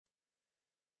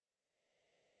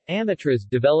Amitraz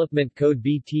development code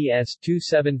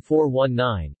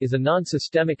BTS27419 is a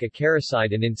non-systemic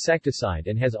acaricide and insecticide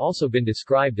and has also been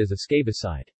described as a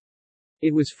scabicide.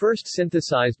 It was first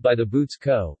synthesized by the Boots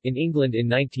Co. in England in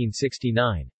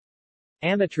 1969.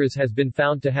 Amitraz has been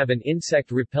found to have an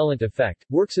insect repellent effect,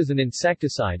 works as an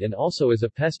insecticide and also as a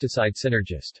pesticide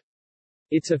synergist.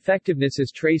 Its effectiveness is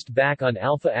traced back on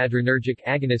alpha-adrenergic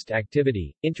agonist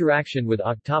activity, interaction with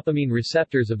octopamine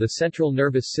receptors of the central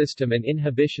nervous system and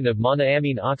inhibition of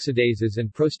monoamine oxidases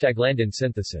and prostaglandin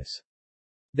synthesis.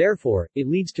 Therefore, it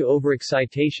leads to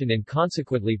overexcitation and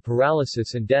consequently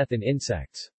paralysis and death in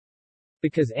insects.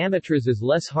 Because Amitraz is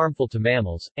less harmful to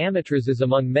mammals, Amitraz is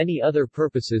among many other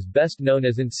purposes best known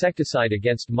as insecticide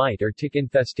against mite or tick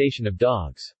infestation of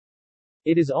dogs.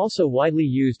 It is also widely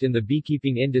used in the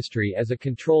beekeeping industry as a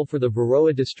control for the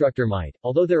Varroa destructor mite,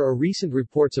 although there are recent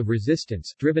reports of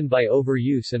resistance, driven by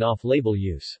overuse and off-label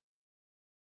use.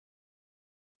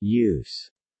 Use.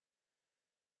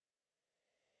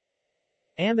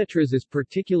 Amitraz is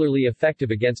particularly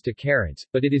effective against acarans,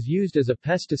 but it is used as a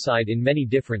pesticide in many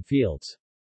different fields.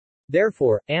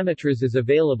 Therefore, Amitraz is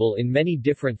available in many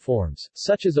different forms,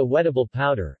 such as a wettable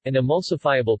powder, an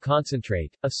emulsifiable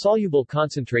concentrate, a soluble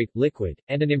concentrate, liquid,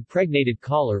 and an impregnated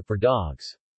collar for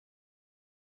dogs.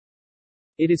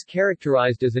 It is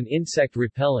characterized as an insect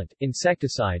repellent,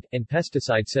 insecticide, and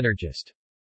pesticide synergist.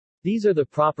 These are the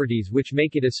properties which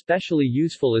make it especially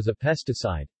useful as a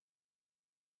pesticide.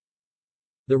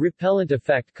 The repellent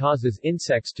effect causes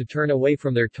insects to turn away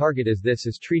from their target as this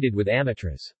is treated with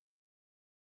Amitraz.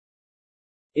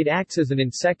 It acts as an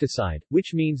insecticide,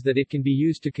 which means that it can be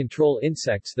used to control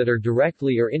insects that are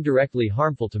directly or indirectly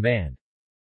harmful to man.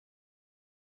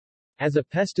 As a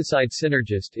pesticide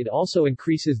synergist, it also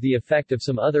increases the effect of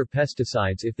some other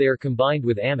pesticides if they are combined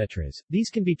with Amitraz. These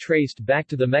can be traced back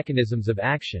to the mechanisms of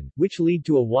action, which lead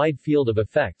to a wide field of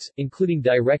effects, including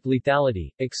direct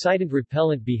lethality,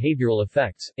 excitant-repellent behavioral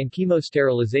effects, and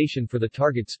chemosterilization for the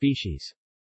target species.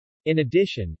 In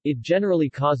addition, it generally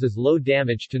causes low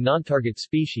damage to non-target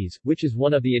species, which is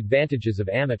one of the advantages of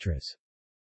Amitraz.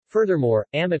 Furthermore,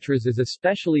 Amitraz is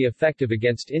especially effective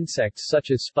against insects such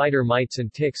as spider mites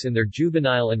and ticks in their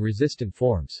juvenile and resistant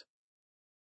forms.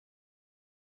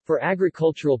 For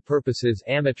agricultural purposes,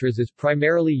 Amitraz is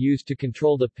primarily used to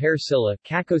control the pear psylla,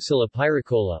 Cacocilla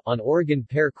pyricola, on Oregon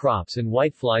pear crops and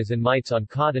whiteflies and mites on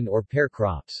cotton or pear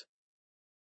crops.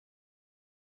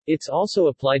 It's also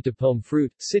applied to pome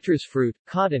fruit, citrus fruit,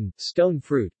 cotton, stone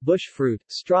fruit, bush fruit,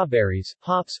 strawberries,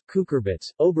 hops,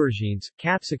 cucurbits, aubergines,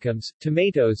 capsicums,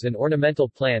 tomatoes and ornamental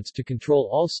plants to control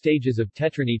all stages of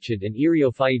tetranychid and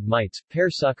eriophyid mites, pear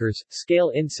suckers,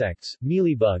 scale insects,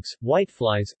 mealybugs,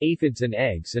 whiteflies, aphids and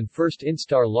eggs and first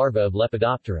instar larvae of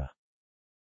Lepidoptera.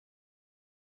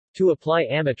 To apply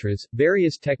Amitraz,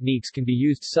 various techniques can be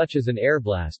used such as an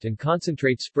airblast and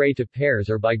concentrate spray to pears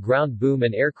or by ground boom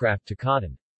and aircraft to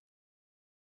cotton.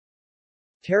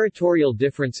 Territorial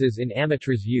differences in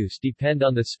Amitraz use depend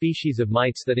on the species of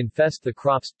mites that infest the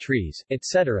crops, trees,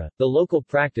 etc., the local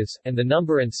practice, and the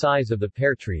number and size of the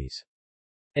pear trees.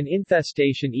 An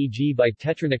infestation e.g. by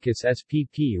Tetranychus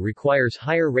spp requires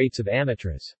higher rates of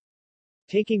Amitraz.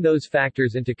 Taking those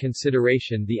factors into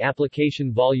consideration, the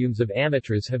application volumes of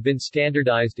Amitraz have been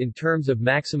standardized in terms of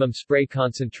maximum spray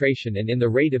concentration and in the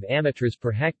rate of Amitraz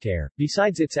per hectare.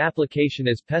 Besides its application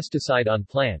as pesticide on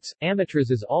plants, Amitraz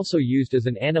is also used as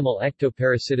an animal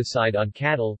ectoparasiticide on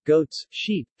cattle, goats,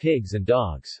 sheep, pigs and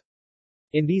dogs.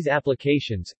 In these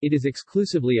applications, it is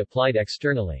exclusively applied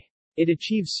externally. It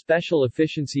achieves special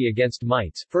efficiency against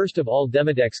mites, first of all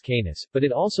Demodex canis, but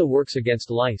it also works against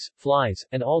lice, flies,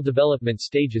 and all development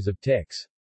stages of ticks.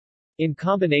 In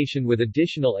combination with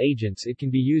additional agents, it can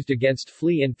be used against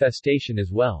flea infestation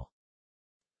as well.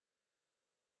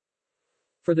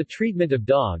 For the treatment of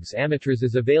dogs, Amitraz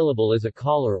is available as a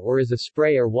collar or as a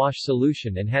spray or wash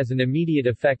solution and has an immediate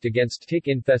effect against tick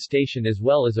infestation as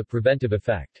well as a preventive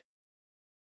effect.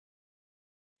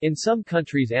 In some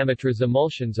countries, Amitraz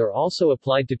emulsions are also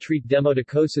applied to treat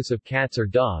demodicosis of cats or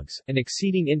dogs, an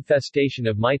exceeding infestation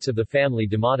of mites of the family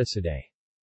Demodicidae.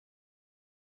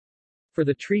 For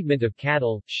the treatment of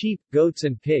cattle, sheep, goats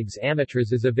and pigs,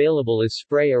 Amitraz is available as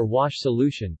spray or wash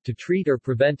solution, to treat or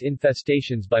prevent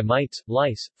infestations by mites,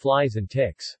 lice, flies and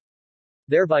ticks.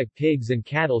 Thereby, pigs and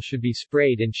cattle should be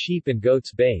sprayed and sheep and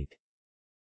goats bathed.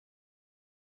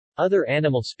 Other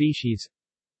animal species.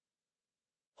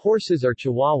 Horses or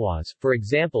chihuahuas, for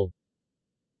example,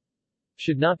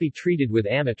 should not be treated with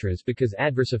Amitraz because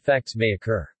adverse effects may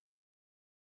occur.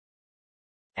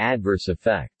 Adverse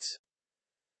effects.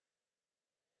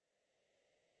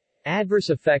 Adverse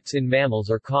effects in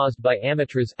mammals are caused by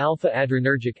Amitraz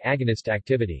alpha-adrenergic agonist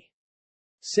activity.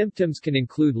 Symptoms can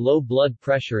include low blood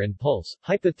pressure and pulse,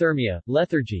 hypothermia,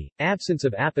 lethargy, absence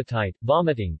of appetite,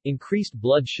 vomiting, increased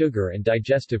blood sugar and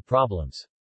digestive problems.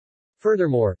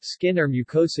 Furthermore, skin or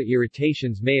mucosa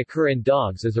irritations may occur in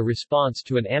dogs as a response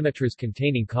to an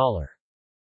Amitraz-containing collar.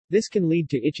 This can lead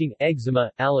to itching,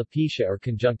 eczema, alopecia or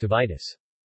conjunctivitis.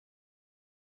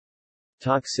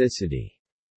 Toxicity.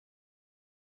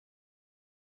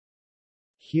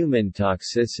 Human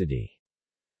toxicity.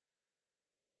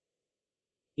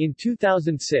 In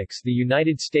 2006, the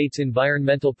United States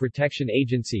Environmental Protection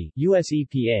Agency (US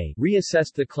EPA)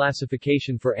 reassessed the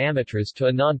classification for Amitraz to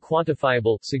a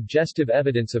non-quantifiable, suggestive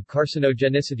evidence of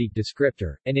carcinogenicity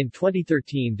descriptor, and in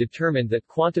 2013 determined that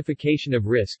quantification of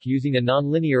risk using a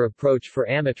nonlinear approach for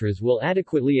Amitraz will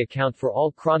adequately account for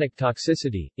all chronic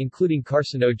toxicity, including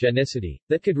carcinogenicity,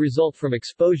 that could result from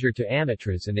exposure to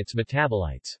Amitraz and its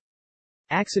metabolites.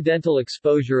 Accidental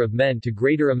exposure of men to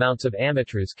greater amounts of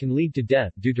Amitraz can lead to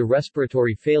death due to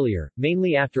respiratory failure,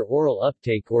 mainly after oral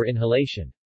uptake or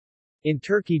inhalation. In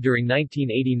Turkey during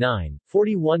 1989,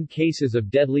 41 cases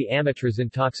of deadly Amitraz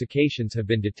intoxications have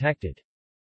been detected.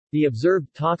 The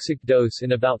observed toxic dose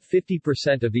in about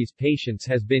 50% of these patients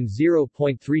has been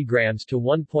 0.3 grams to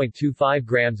 1.25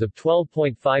 grams of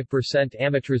 12.5%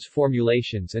 Amitraz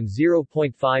formulations and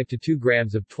 0.5 to 2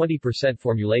 grams of 20%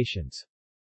 formulations.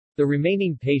 The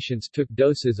remaining patients took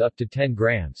doses up to 10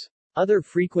 grams. Other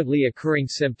frequently occurring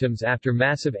symptoms after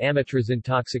massive Amitraz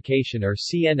intoxication are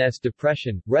CNS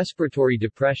depression, respiratory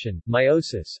depression,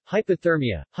 meiosis,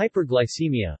 hypothermia,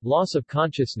 hyperglycemia, loss of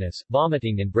consciousness,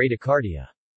 vomiting and bradycardia.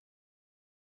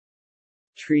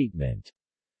 Treatment.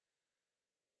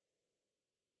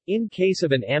 In case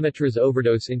of an Amitraz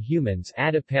overdose in humans,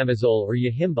 atipamezole or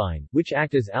yohimbine, which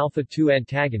act as alpha-2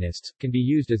 antagonists, can be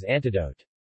used as antidote.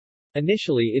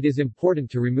 Initially it is important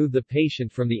to remove the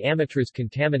patient from the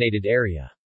Amitraz-contaminated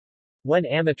area. When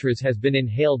Amitraz has been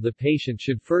inhaled, the patient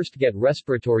should first get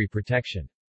respiratory protection.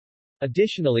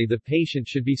 Additionally, the patient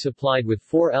should be supplied with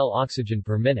 4L oxygen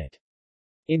per minute.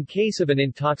 In case of an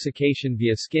intoxication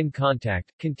via skin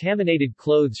contact, contaminated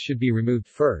clothes should be removed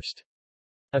first.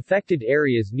 Affected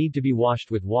areas need to be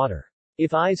washed with water.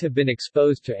 If eyes have been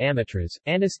exposed to Amitraz,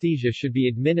 anesthesia should be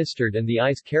administered and the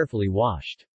eyes carefully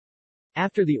washed.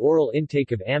 After the oral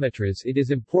intake of Amitraz, it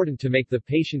is important to make the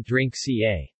patient drink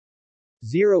ca.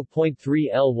 0.3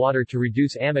 L water to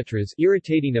reduce Amitraz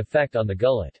irritating effect on the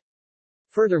gullet.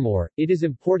 Furthermore, it is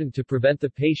important to prevent the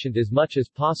patient as much as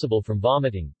possible from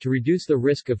vomiting, to reduce the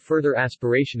risk of further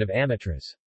aspiration of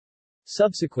Amitraz.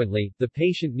 Subsequently, the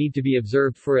patient need to be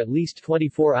observed for at least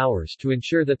 24 hours to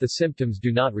ensure that the symptoms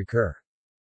do not recur.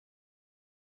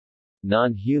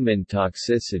 Non-human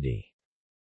toxicity.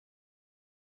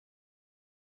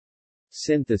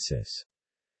 Synthesis.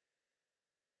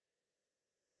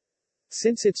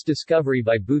 Since its discovery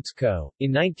by Boots Co.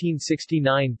 in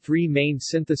 1969, three main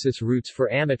synthesis routes for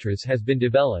Amitraz has been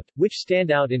developed, which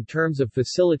stand out in terms of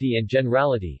facility and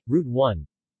generality. Route 1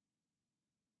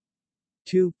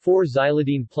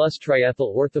 2,4-xylidine plus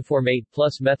triethyl orthoformate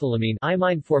plus methylamine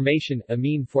imine formation,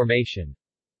 amine formation.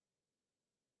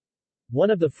 One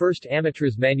of the first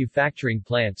Amitraz manufacturing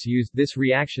plants used this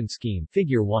reaction scheme,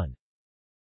 Figure 1.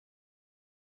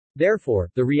 Therefore,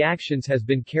 the reactions has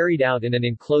been carried out in an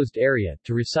enclosed area,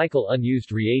 to recycle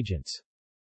unused reagents.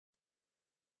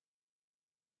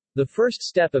 The first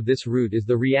step of this route is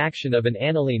the reaction of an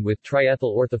aniline with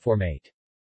triethyl orthoformate.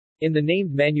 In the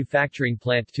named manufacturing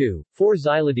plant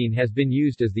 2,4-xylidine has been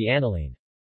used as the aniline.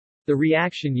 The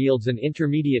reaction yields an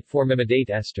intermediate formimidate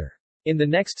ester. In the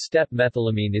next step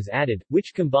methylamine is added,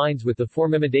 which combines with the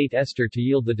formimidate ester to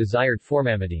yield the desired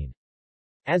formamidine.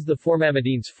 As the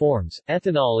formamidines forms,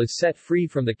 ethanol is set free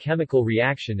from the chemical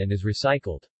reaction and is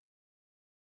recycled.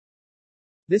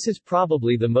 This is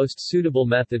probably the most suitable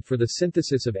method for the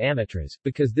synthesis of Amitraz,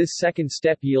 because this second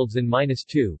step yields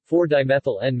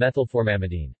N-2,4-dimethyl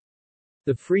N-methylformamidine.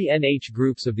 The free NH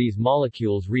groups of these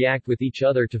molecules react with each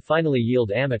other to finally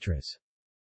yield Amitraz.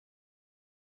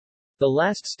 The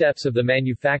last steps of the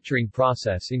manufacturing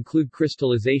process include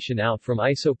crystallization out from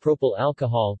isopropyl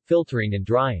alcohol, filtering and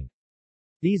drying.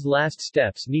 These last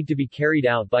steps need to be carried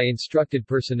out by instructed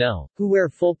personnel, who wear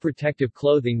full protective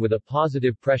clothing with a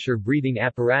positive pressure breathing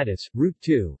apparatus. Route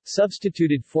 2,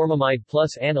 substituted formamide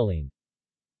plus aniline.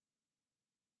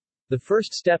 The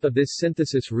first step of this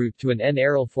synthesis route to an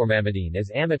N-aryl formamidine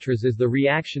as Amitraz is the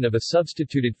reaction of a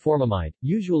substituted formamide,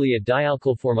 usually a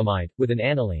dialkyl formamide, with an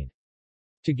aniline.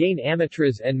 To gain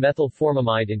Amitraz N-methyl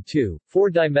formamide and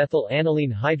 2,4-dimethyl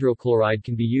aniline hydrochloride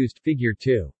can be used, Figure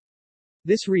 2.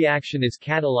 This reaction is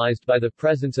catalyzed by the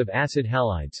presence of acid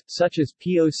halides, such as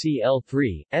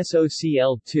POCl3,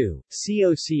 SOCl2,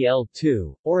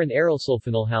 COCl2, or an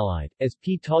arylsulfonyl halide, as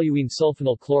p-toluene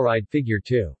sulfonyl chloride Figure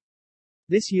 2.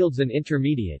 This yields an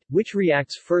intermediate, which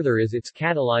reacts further as it's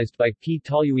catalyzed by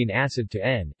p-toluene acid to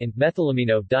N, and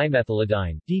methylamino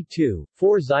dimethylidyne D2,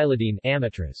 4-xylidine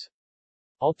Amitraz.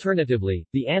 Alternatively,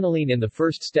 the aniline in the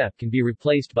first step can be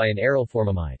replaced by an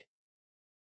arylformamide.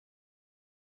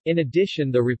 In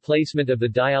addition, the replacement of the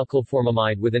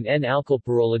dialkylformamide with an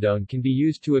N-alkylpyrrolidone can be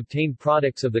used to obtain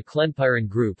products of the clenpyrin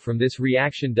group from this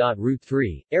reaction. Route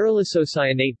 3,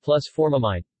 aryllisocyanate plus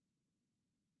formamide.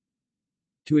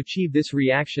 To achieve this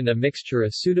reaction, a mixture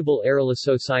of suitable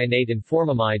aryllisocyanate and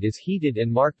formamide is heated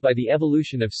and marked by the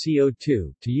evolution of CO2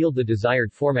 to yield the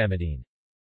desired formamidine.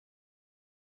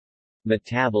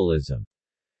 Metabolism.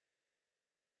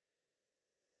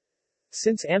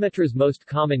 Since Amitraz's most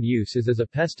common use is as a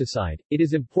pesticide, it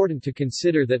is important to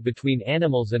consider that between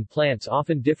animals and plants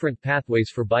often different pathways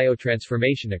for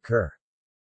biotransformation occur.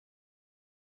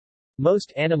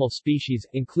 Most animal species,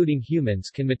 including humans,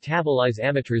 can metabolize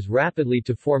Amitraz rapidly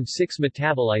to form 6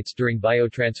 metabolites during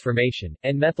biotransformation: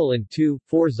 N-methylene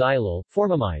 2,4-xylol,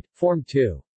 formamide, form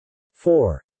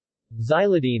 2,4.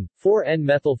 Xylidine,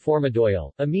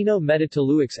 4N-methylformidoyl,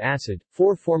 amino-metatoluic acid,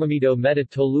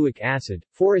 4-formamido-metatoluic acid,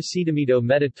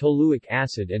 4-acetamido-metatoluic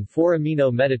acid and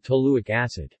 4-amino-metatoluic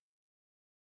acid.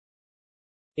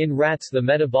 In rats, the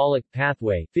metabolic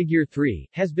pathway, Figure 3,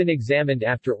 has been examined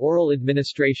after oral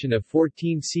administration of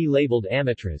 14C-labeled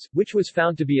Amitraz, which was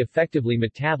found to be effectively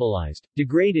metabolized,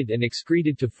 degraded and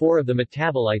excreted to 4 of the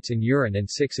metabolites in urine and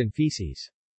 6 in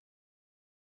feces.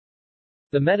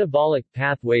 The metabolic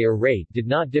pathway or rate did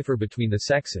not differ between the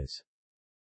sexes.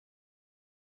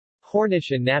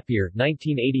 Hornish and Napier,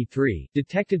 1983,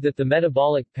 detected that the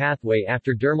metabolic pathway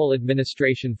after dermal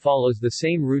administration follows the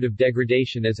same route of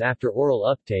degradation as after oral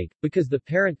uptake, because the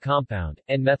parent compound,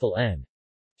 N-methyl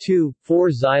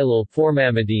N2,4-xylol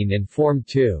formamidine and form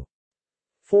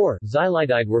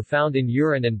 2,4-xylidide were found in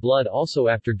urine and blood also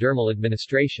after dermal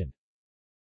administration.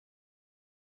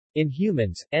 In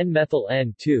humans, N-methyl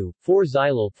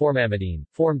N2,4-xylol formamidine,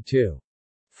 form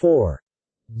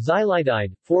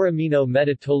 2,4-xylidide,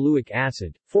 4-amino-metatoluic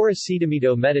acid,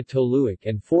 4-acetamido-metatoluic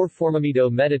and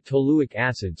 4-formamido-metatoluic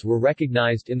acids were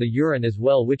recognized in the urine as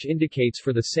well, which indicates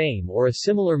for the same or a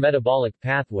similar metabolic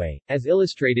pathway. As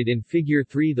illustrated in Figure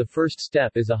 3, the first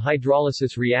step is a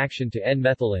hydrolysis reaction to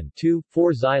N-methylene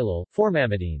 2,4-xylol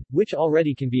formamidine, which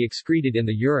already can be excreted in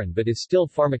the urine but is still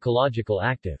pharmacological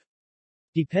active.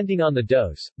 Depending on the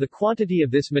dose, the quantity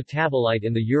of this metabolite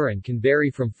in the urine can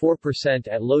vary from 4%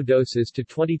 at low doses to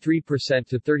 23%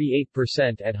 to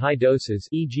 38% at high doses,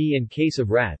 e.g. in case of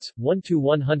rats, 1 to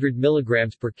 100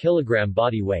 mg per kilogram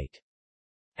body weight.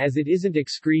 As it isn't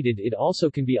excreted, it also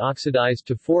can be oxidized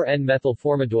to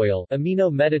 4N-methylformidoyl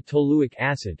amino-metatoluic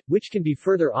acid, which can be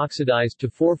further oxidized to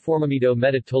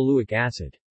 4-formamido-metatoluic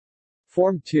acid.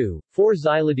 Form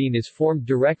 2,4-xylidine is formed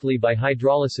directly by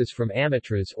hydrolysis from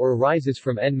Amitraz or arises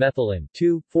from N-methylene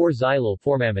 2,4-xylol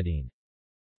formamidine.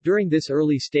 During this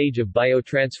early stage of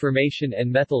biotransformation,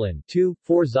 N-methylene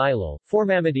 2,4-xylol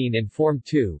formamidine and Form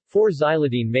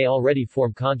 2,4-xylidine may already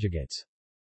form conjugates.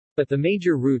 But the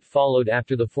major route followed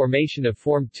after the formation of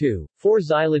Form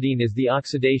 2,4-xylidine is the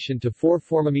oxidation to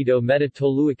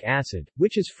 4-formamido-metatoluic acid,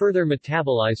 which is further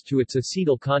metabolized to its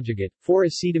acetyl conjugate,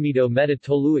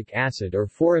 4-acetamido-metatoluic acid or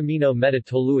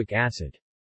 4-amino-metatoluic acid.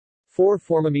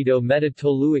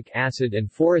 4-formamido-metatoluic acid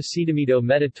and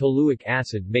 4-acetamido-metatoluic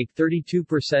acid make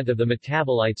 32% of the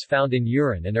metabolites found in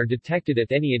urine and are detected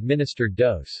at any administered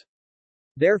dose.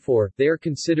 Therefore, they are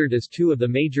considered as 2 of the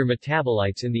major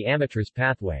metabolites in the Amitraz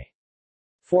pathway.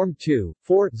 Form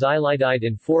 2,4-xylidide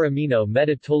and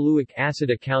 4-amino-metatoluic acid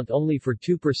account only for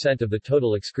 2% of the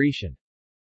total excretion.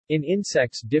 In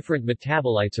insects, different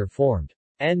metabolites are formed.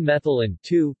 N-methylene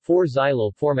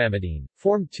 2,4-xylol formamidine,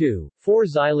 Form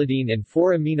 2,4-xylidine and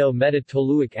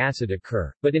 4-amino-metatoluic acid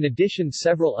occur, but in addition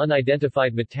several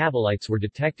unidentified metabolites were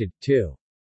detected, too.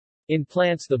 In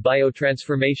plants, the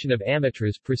biotransformation of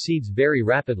Amitraz proceeds very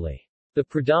rapidly. The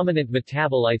predominant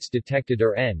metabolites detected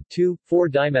are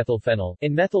N2,4-dimethylphenyl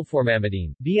and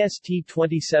methylformamidine, BST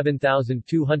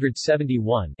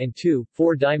 27271, and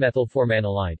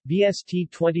 2,4-dimethylformanilide,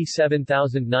 BST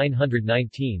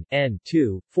 27919,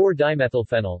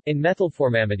 N2,4-dimethylphenyl and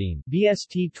methylformamidine,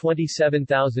 BST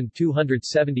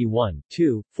 27271,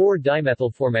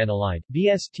 2,4-dimethylformanilide,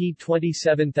 BST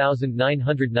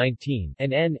 27919,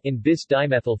 and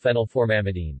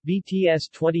N-bis-dimethylphenylformamidine, BTS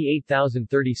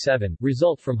 28037,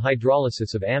 result from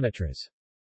hydrolysis of Amitraz.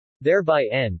 thereby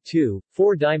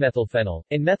N2,4-dimethylphenyl,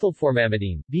 and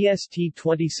methylformamidine, BST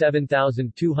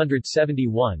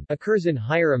 27271, occurs in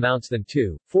higher amounts than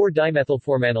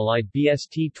 2,4-dimethylformanolide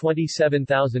BST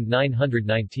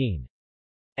 27919.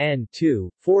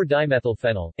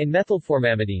 N2,4-dimethylphenyl, and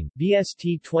methylformamidine,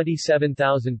 BST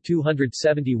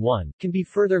 27271, can be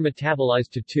further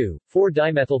metabolized to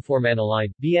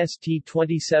 2,4-dimethylformanolide, BST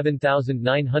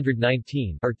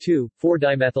 27919, or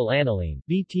 2,4-dimethylaniline,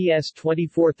 BTS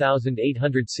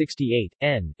 24868,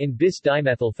 N, in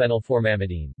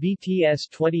bis-dimethylphenylformamidine, BTS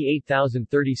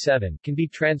 28037, can be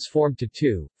transformed to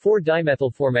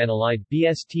 2,4-dimethylformanolide,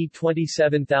 BST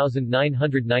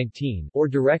 27919, or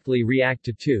directly react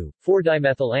to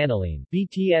 2,4-dimethylaniline,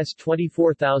 BTS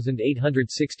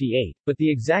 24868, but the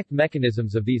exact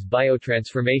mechanisms of these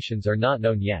biotransformations are not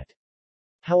known yet.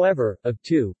 However, of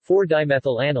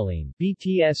 2,4-dimethylaniline,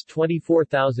 BTS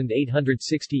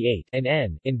 24868, and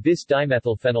N, in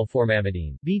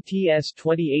bis-dimethylphenylformamidine, BTS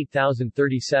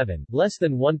 28037, less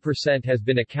than 1% has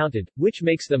been accounted, which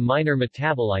makes them minor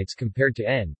metabolites compared to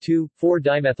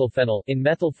N2,4-dimethylphenyl in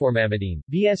methylformamidine,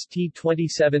 BST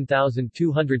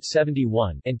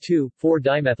 27271, and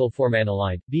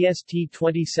 2,4-dimethylformanolide, BST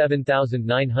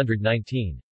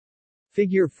 27919.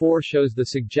 Figure 4 shows the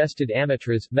suggested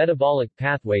Amitraz metabolic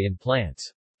pathway in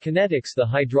plants. Kinetics. The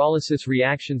hydrolysis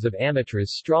reactions of Amitraz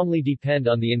strongly depend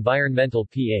on the environmental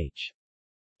pH.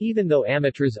 Even though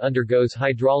Amitraz undergoes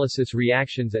hydrolysis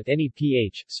reactions at any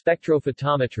pH,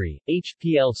 spectrophotometry,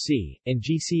 HPLC, and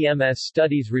GCMS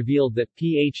studies revealed that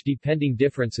pH-depending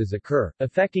differences occur,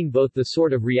 affecting both the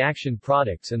sort of reaction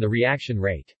products and the reaction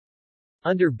rate.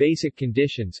 Under basic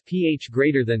conditions, pH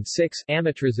greater than 6,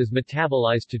 Amitraz is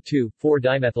metabolized to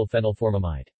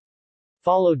 2,4-dimethylphenylformamide.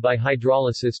 Followed by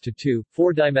hydrolysis to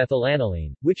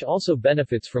 2,4-dimethylaniline, which also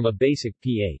benefits from a basic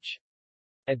pH.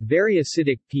 At very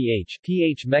acidic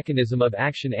pH mechanism of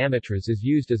action Amitraz is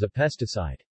used as a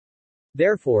pesticide.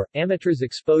 Therefore, Amitraz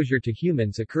exposure to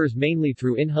humans occurs mainly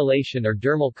through inhalation or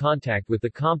dermal contact with the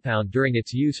compound during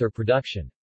its use or production.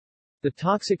 The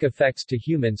toxic effects to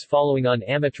humans following on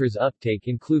Amitraz uptake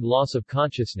include loss of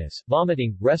consciousness,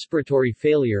 vomiting, respiratory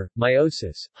failure,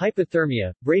 meiosis,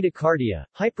 hypothermia, bradycardia,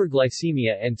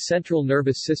 hyperglycemia, and central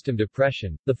nervous system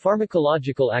depression. The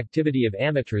pharmacological activity of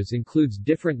Amitraz includes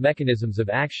different mechanisms of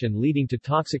action leading to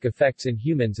toxic effects in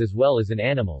humans as well as in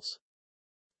animals.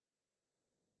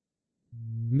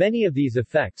 Many of these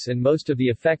effects and most of the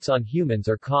effects on humans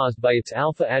are caused by its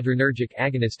alpha-adrenergic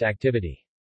agonist activity.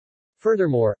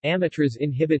 Furthermore, Amitraz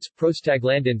inhibits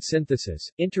prostaglandin synthesis,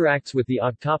 interacts with the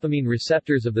octopamine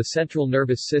receptors of the central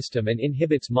nervous system and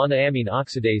inhibits monoamine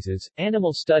oxidases.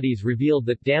 Animal studies revealed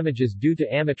that damages due to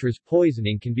Amitraz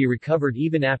poisoning can be recovered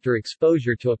even after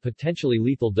exposure to a potentially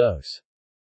lethal dose.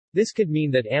 This could mean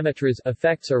that Amitraz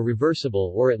effects are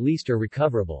reversible or at least are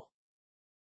recoverable.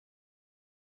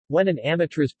 When an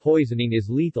Amitraz poisoning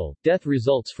is lethal, death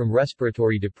results from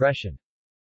respiratory depression.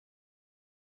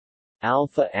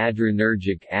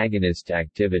 Alpha-adrenergic agonist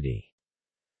activity.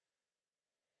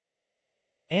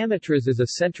 Amitraz is a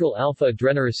central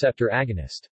alpha-adrenoreceptor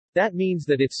agonist. That means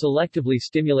that it selectively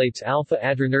stimulates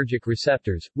alpha-adrenergic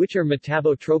receptors, which are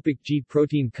metabotropic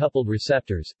G-protein-coupled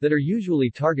receptors, that are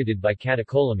usually targeted by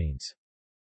catecholamines.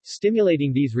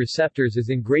 Stimulating these receptors is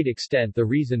in great extent the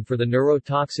reason for the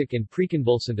neurotoxic and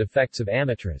preconvulsant effects of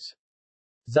Amitraz.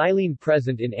 Xylene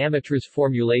present in Amitraz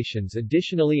formulations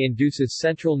additionally induces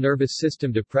central nervous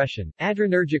system depression.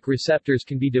 Adrenergic receptors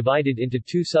can be divided into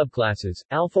two subclasses,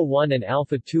 alpha-1 and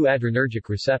alpha-2 adrenergic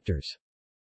receptors.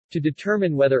 To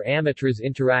determine whether Amitraz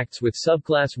interacts with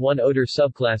subclass 1 odor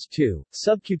subclass 2,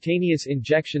 subcutaneous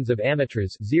injections of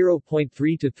Amitraz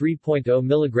 0.3 to 3.0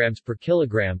 mg per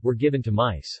kilogram were given to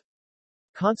mice.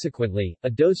 Consequently, a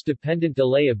dose-dependent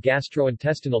delay of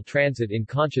gastrointestinal transit in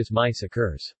conscious mice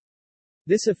occurs.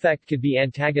 This effect could be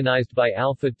antagonized by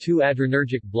alpha-2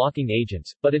 adrenergic blocking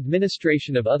agents, but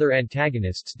administration of other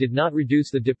antagonists did not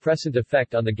reduce the depressant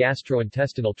effect on the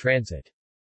gastrointestinal transit.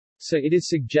 So it is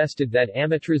suggested that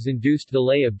Amitraz-induced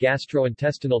delay of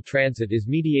gastrointestinal transit is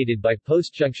mediated by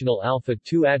postjunctional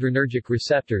alpha-2 adrenergic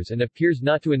receptors and appears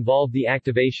not to involve the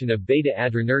activation of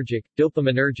beta-adrenergic,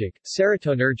 dopaminergic,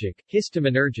 serotonergic,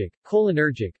 histaminergic,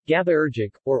 cholinergic,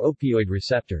 GABAergic, or opioid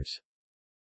receptors.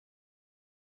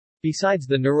 Besides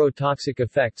the neurotoxic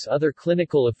effects, other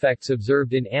clinical effects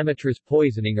observed in Amitraz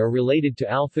poisoning are related to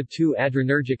alpha-2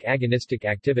 adrenergic agonistic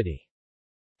activity.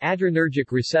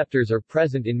 Adrenergic receptors are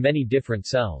present in many different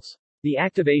cells. The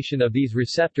activation of these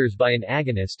receptors by an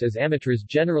agonist as Amitraz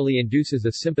generally induces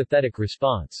a sympathetic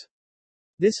response.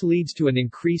 This leads to an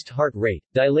increased heart rate,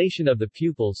 dilation of the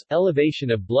pupils,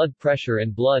 elevation of blood pressure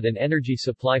and blood and energy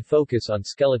supply. Focus on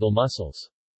skeletal muscles.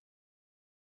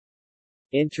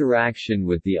 Interaction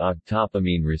with the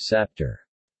octopamine receptor.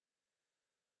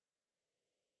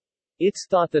 It's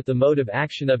thought that the mode of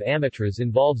action of Amitraz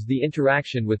involves the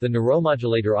interaction with the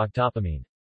neuromodulator octopamine.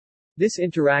 This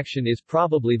interaction is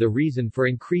probably the reason for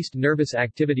increased nervous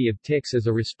activity of tics as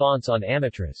a response on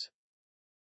Amitraz.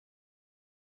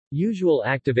 Usual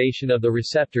activation of the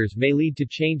receptors may lead to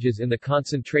changes in the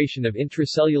concentration of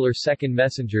intracellular second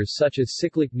messengers such as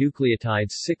cyclic nucleotides,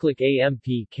 cyclic AMP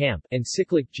 (CAMP) and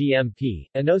cyclic GMP,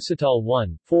 inositol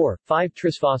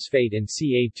 1,4,5-trisphosphate and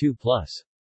Ca2+.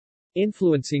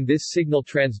 Influencing this signal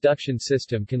transduction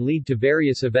system can lead to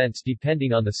various events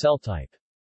depending on the cell type.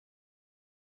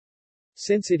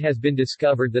 Since it has been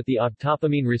discovered that the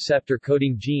octopamine receptor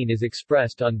coding gene is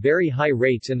expressed on very high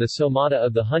rates in the somata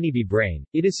of the honeybee brain,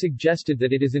 it is suggested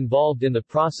that it is involved in the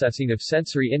processing of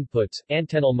sensory inputs,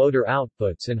 antennal motor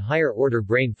outputs and higher-order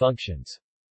brain functions.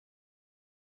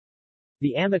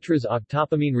 The Amitraz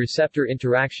octopamine receptor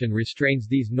interaction restrains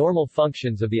these normal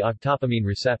functions of the octopamine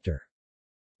receptor.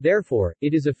 Therefore,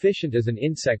 it is efficient as an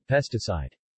insect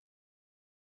pesticide.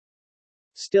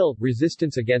 Still,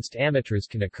 resistance against Amitraz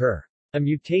can occur. A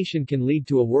mutation can lead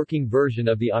to a working version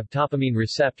of the octopamine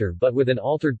receptor but with an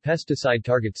altered pesticide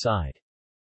target site.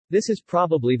 This is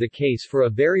probably the case for a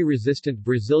very resistant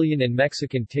Brazilian and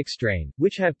Mexican tick strain,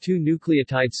 which have 2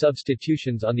 nucleotide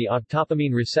substitutions on the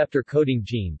octopamine receptor coding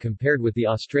gene compared with the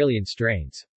Australian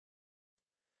strains.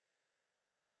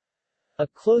 A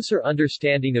closer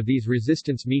understanding of these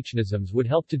resistance mechanisms would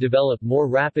help to develop more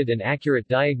rapid and accurate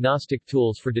diagnostic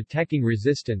tools for detecting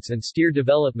resistance and steer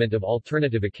development of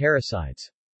alternative acaricides.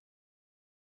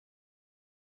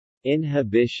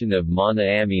 Inhibition of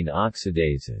monoamine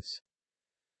oxidases.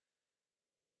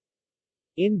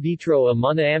 In vitro, a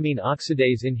monoamine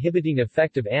oxidase inhibiting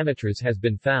effect of Amitraz has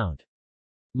been found.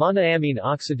 Monoamine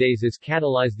oxidases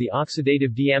catalyze the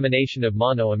oxidative deamination of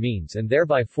monoamines and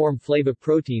thereby form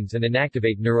flavoproteins and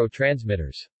inactivate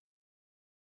neurotransmitters.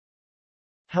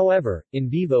 However, in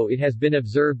vivo it has been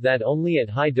observed that only at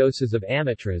high doses of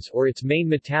Amitraz or its main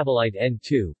metabolite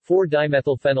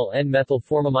N2,4-dimethylphenyl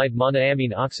N-methylformamide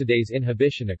monoamine oxidase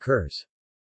inhibition occurs.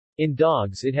 In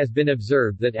dogs it has been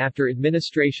observed that after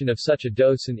administration of such a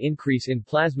dose an increase in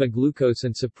plasma glucose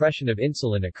and suppression of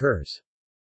insulin occurs.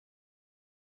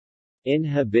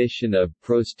 Inhibition of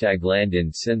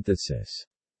prostaglandin synthesis.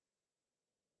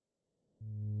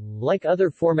 Like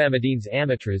other formamidines,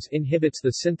 Amitraz inhibits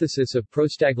the synthesis of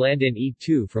prostaglandin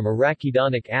E2 from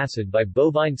arachidonic acid by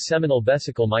bovine seminal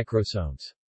vesicle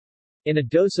microsomes. In a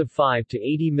dose of 5 to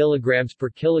 80 mg per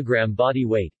kilogram body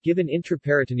weight, given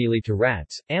intraperitoneally to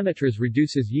rats, Amitraz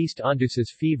reduces yeast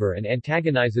induces fever and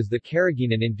antagonizes the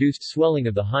carrageenan-induced swelling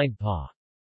of the hind paw.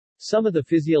 Some of the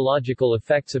physiological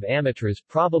effects of Amitraz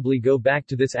probably go back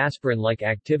to this aspirin-like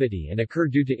activity and occur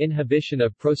due to inhibition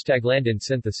of prostaglandin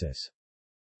synthesis.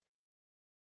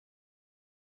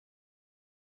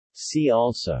 See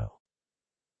also: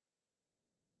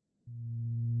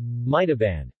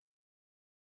 Mitoban.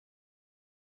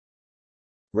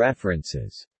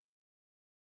 References.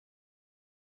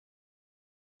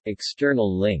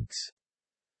 External links.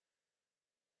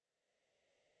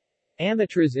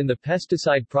 Amitraz in the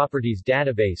Pesticide Properties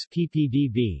Database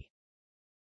 (PPDB).